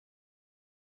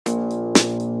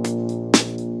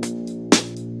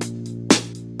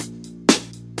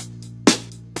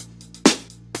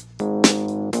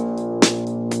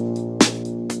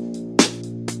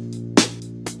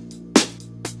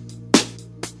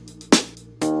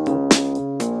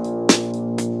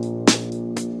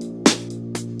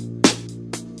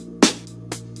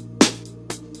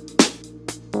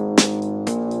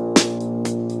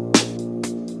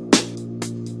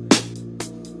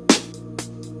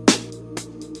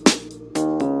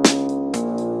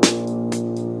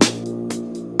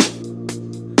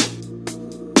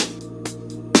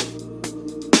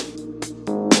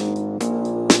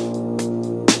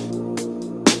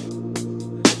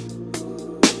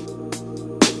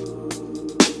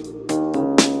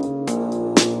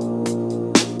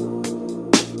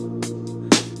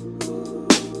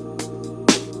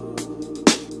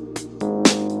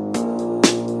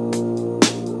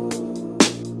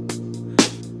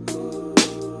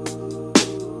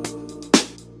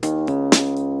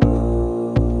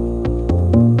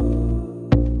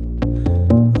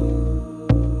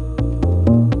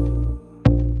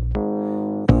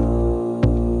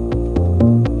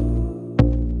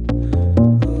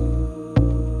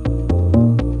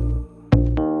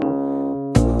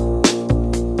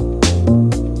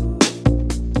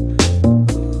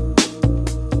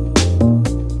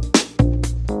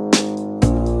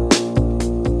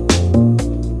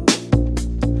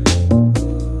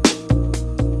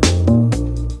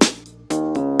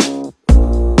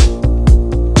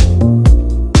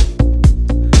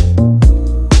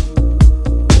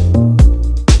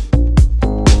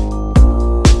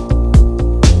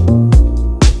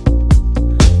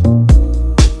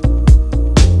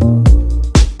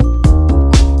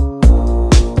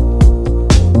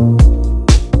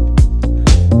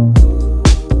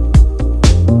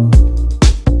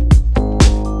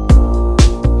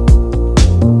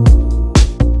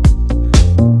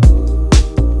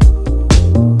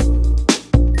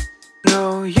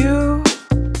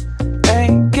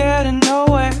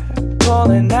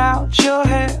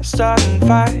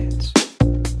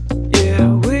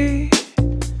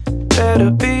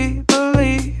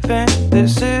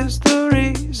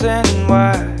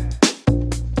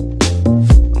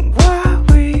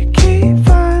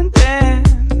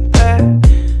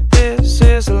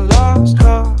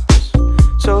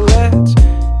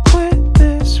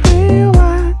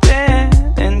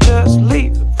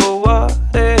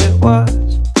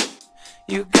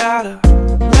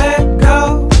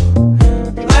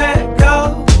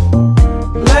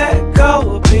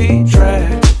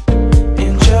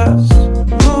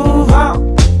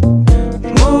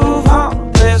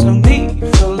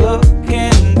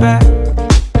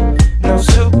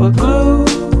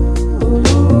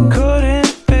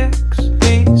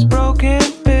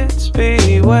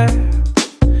swear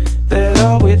that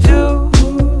all we do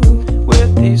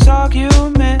with these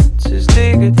arguments is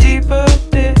dig a deeper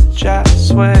ditch. I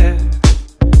swear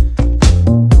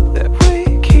that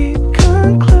we keep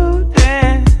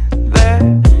concluding that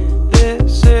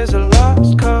this is a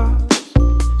lost cause.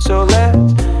 So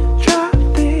let's drop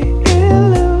the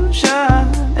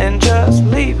illusion and just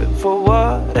leave it for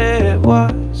what it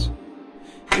was.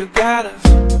 You gotta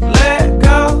let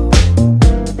go,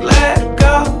 let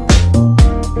go,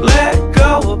 let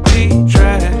go of being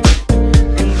dragged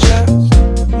and just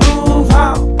move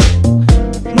on,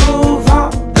 move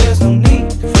on. There's no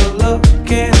need for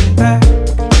looking back.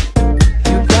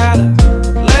 You gotta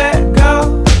let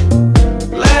go,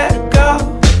 let go,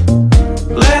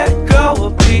 let go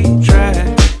of being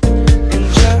dragged and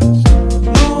just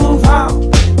move on,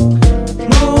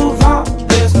 move on.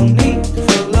 There's no need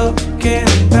for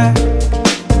looking back.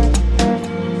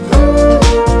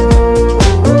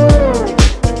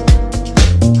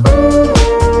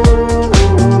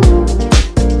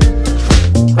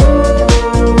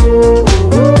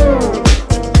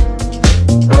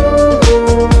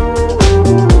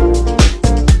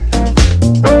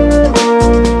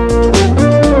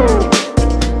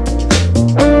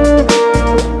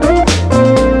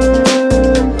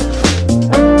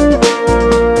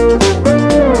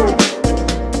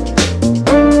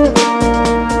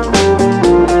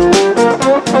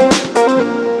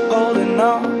 Holding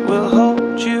on will hold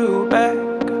you back.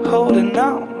 Holding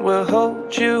on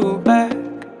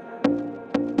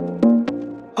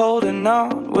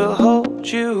will hold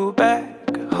you back.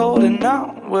 Holding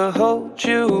on will hold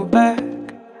you back.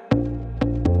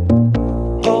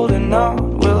 Holding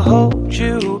on will hold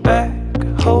you back.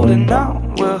 Holding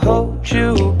on will hold you back. Holding on will hold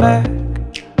you back.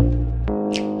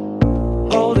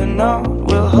 Holding on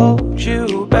will hold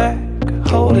you back.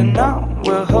 Holding on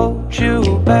will hold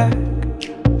you back.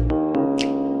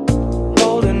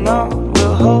 Holding on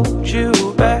will hold you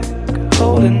back.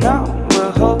 Holding on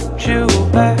will hold you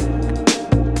back.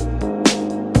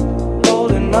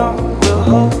 Holding on will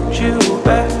hold you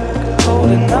back.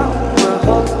 Holding on will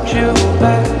hold you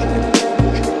back.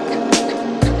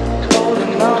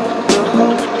 Holding on will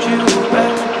hold you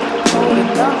back.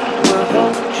 Holding on will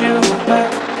hold you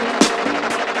back.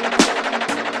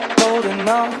 Holding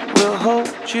on will hold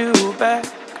you back.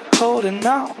 Holding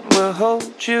on will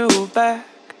hold you back.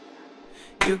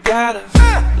 You gotta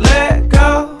let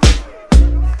go,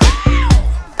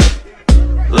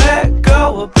 let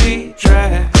go of being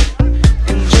dragged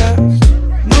and just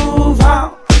move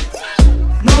on,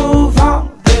 move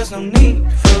on. There's no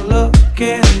need for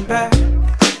looking back.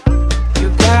 You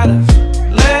gotta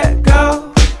let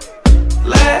go,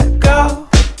 let go,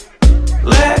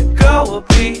 let go of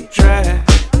being dragged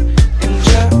and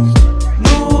just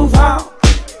move on,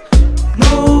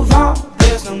 move on.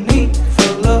 There's no need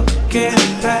for looking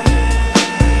back.